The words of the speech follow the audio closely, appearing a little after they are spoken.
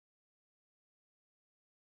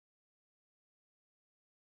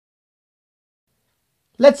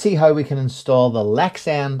Let's see how we can install the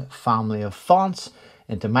Lexend family of fonts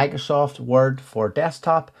into Microsoft Word for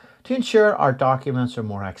desktop to ensure our documents are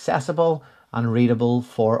more accessible and readable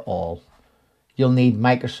for all. You'll need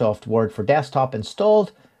Microsoft Word for desktop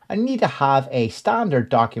installed and you need to have a standard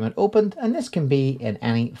document opened, and this can be in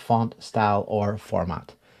any font style or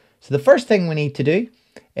format. So the first thing we need to do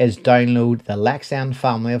is download the Lexend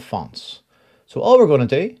family of fonts. So all we're going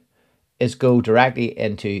to do is go directly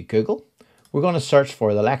into Google. We're going to search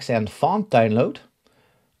for the Lexend font download,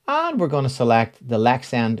 and we're going to select the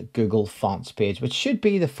Lexend Google Fonts page, which should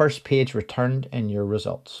be the first page returned in your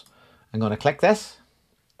results. I'm going to click this.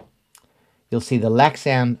 You'll see the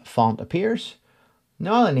Lexend font appears.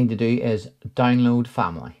 Now all I need to do is download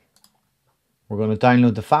family. We're going to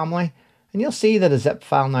download the family, and you'll see that a zip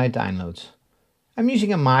file now downloads. I'm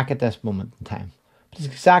using a Mac at this moment in time, but it's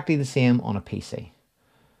exactly the same on a PC.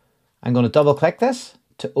 I'm going to double click this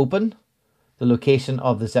to open the location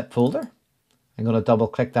of the zip folder. I'm going to double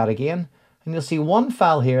click that again, and you'll see one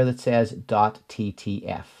file here that says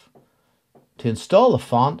 .ttf. To install the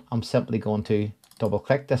font, I'm simply going to double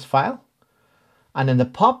click this file, and in the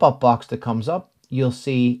pop-up box that comes up, you'll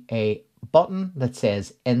see a button that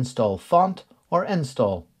says install font or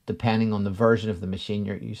install, depending on the version of the machine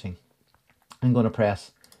you're using. I'm going to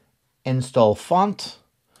press install font,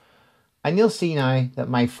 and you'll see now that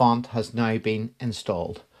my font has now been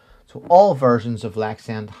installed. So all versions of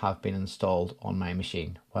Lexend have been installed on my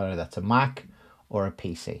machine, whether that's a Mac or a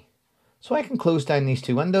PC. So I can close down these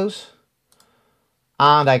two windows,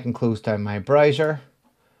 and I can close down my browser,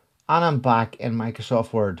 and I'm back in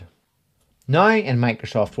Microsoft Word. Now in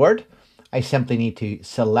Microsoft Word, I simply need to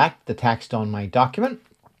select the text on my document,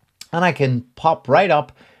 and I can pop right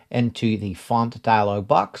up into the font dialog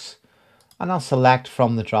box, and I'll select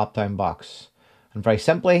from the drop down box. And very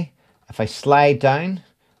simply, if I slide down,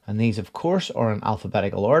 and these of course are in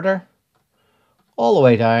alphabetical order, all the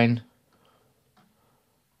way down,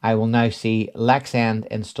 I will now see Lexend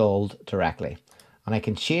installed directly. And I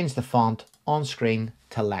can change the font on screen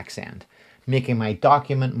to Lexend, making my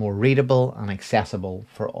document more readable and accessible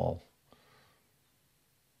for all.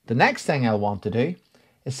 The next thing I'll want to do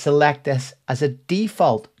is select this as a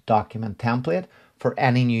default document template for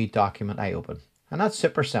any new document I open. And that's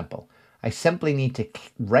super simple. I simply need to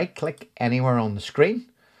right click anywhere on the screen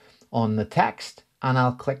on the text, and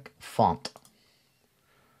I'll click font.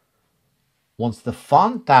 Once the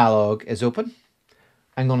font dialog is open,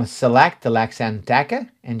 I'm going to select the Lexend Deca,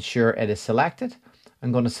 ensure it is selected.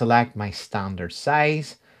 I'm going to select my standard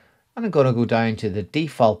size, and I'm going to go down to the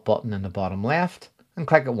default button in the bottom left and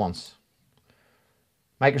click it once.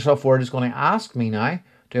 Microsoft Word is going to ask me now,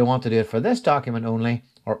 do I want to do it for this document only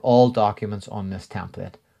or all documents on this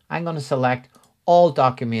template? I'm going to select all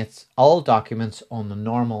documents on the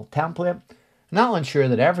normal template, and that'll ensure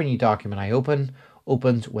that every new document I open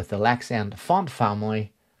opens with the Lexend font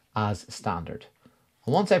family as standard.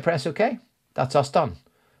 And once I press OK, that's us done.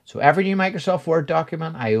 So every new Microsoft Word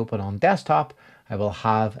document I open on desktop, I will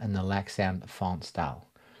have in the Lexend font style.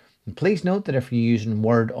 And please note that if you're using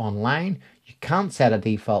Word online, you can't set a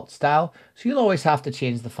default style, so you'll always have to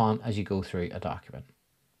change the font as you go through a document.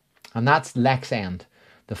 And that's Lexend,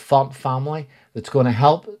 the font family that's going to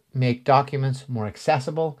help make documents more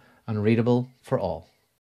accessible and readable for all.